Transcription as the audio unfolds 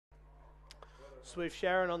Swift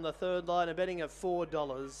Sharon on the third line, a betting of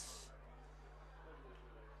 $4.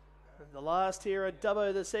 And the last here at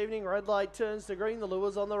Dubbo this evening, red light turns to green, the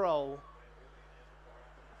lures on the roll.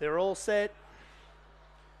 They're all set.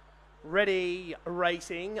 Ready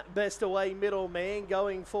racing, best away middleman,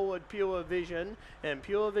 going forward Pure Vision, and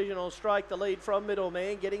Pure Vision will strike the lead from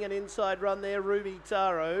middleman, getting an inside run there, Ruby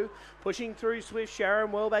Taro, pushing through Swift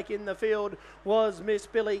Sharon, well back in the field was Miss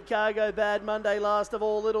Billy Cargo, Bad Monday last of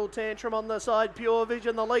all, Little Tantrum on the side, Pure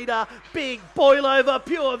Vision the leader, big boil over,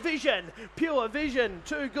 Pure Vision,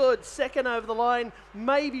 too good, second over the line,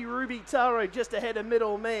 maybe Ruby Taro just ahead of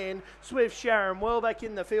middleman, Swift Sharon, well back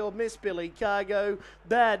in the field, Miss Billy Cargo,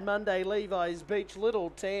 Bad Monday, Levi's Beach,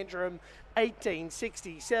 Little Tantrum,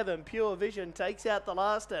 1867. Pure Vision takes out the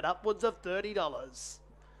last at upwards of $30.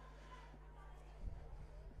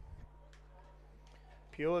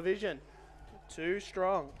 Pure Vision, too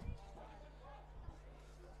strong.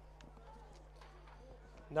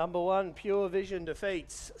 Number one, Pure Vision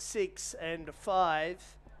defeats 6 and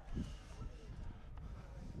 5.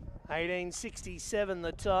 1867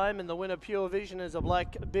 the time, and the winner Pure Vision is a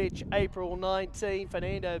black bitch, April 19,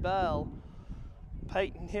 Fernando Bale.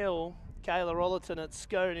 Peyton Hill, Kayla Rollerton at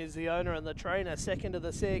Scone is the owner and the trainer, second of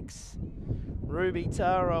the 6. Ruby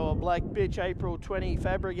Taro, a black bitch, April 20,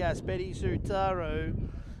 Fabregas, Betty Sue Taro.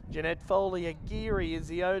 Jeanette Foley, a Geary is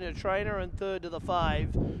the owner, trainer, and third to the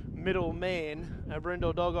 5. Middleman, a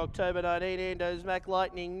Brindle Dog, October 19, Ando's Mac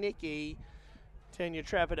Lightning, Nikki. Tanya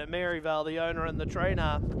Trappett at Maryvale, the owner and the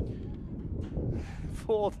trainer.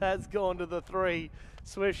 Fourth has gone to the 3.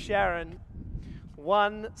 Swift Sharon,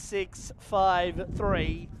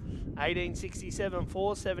 1653, 1867,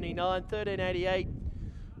 479, 1388,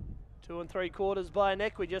 2 3/4 by a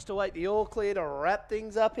neck. We just await the all clear to wrap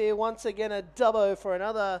things up here once again at Dubbo for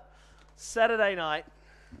another Saturday night.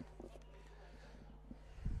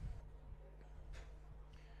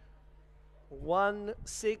 One,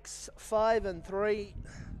 6, 5 and 3.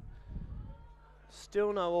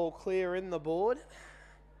 Still no all clear in the board.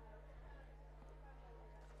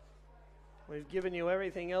 We've given you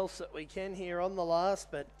everything else that we can here on the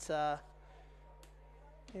last, but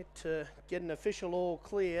yet to get an official all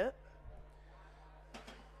clear.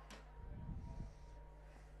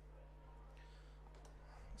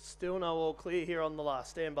 Still no all clear here on the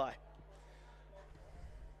last. Stand by.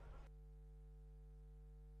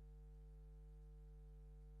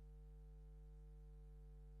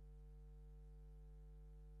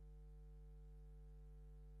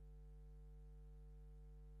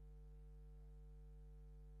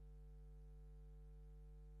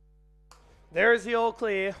 There is the all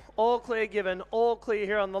clear given, all clear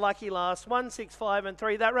here on the lucky last, 1, 6, 5 and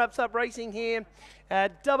 3. That wraps up racing here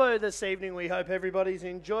at Dubbo this evening. We hope everybody's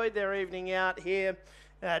enjoyed their evening out here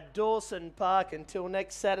at Dawson Park. Until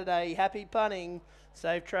next Saturday, happy punning,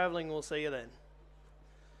 safe travelling, we'll see you then.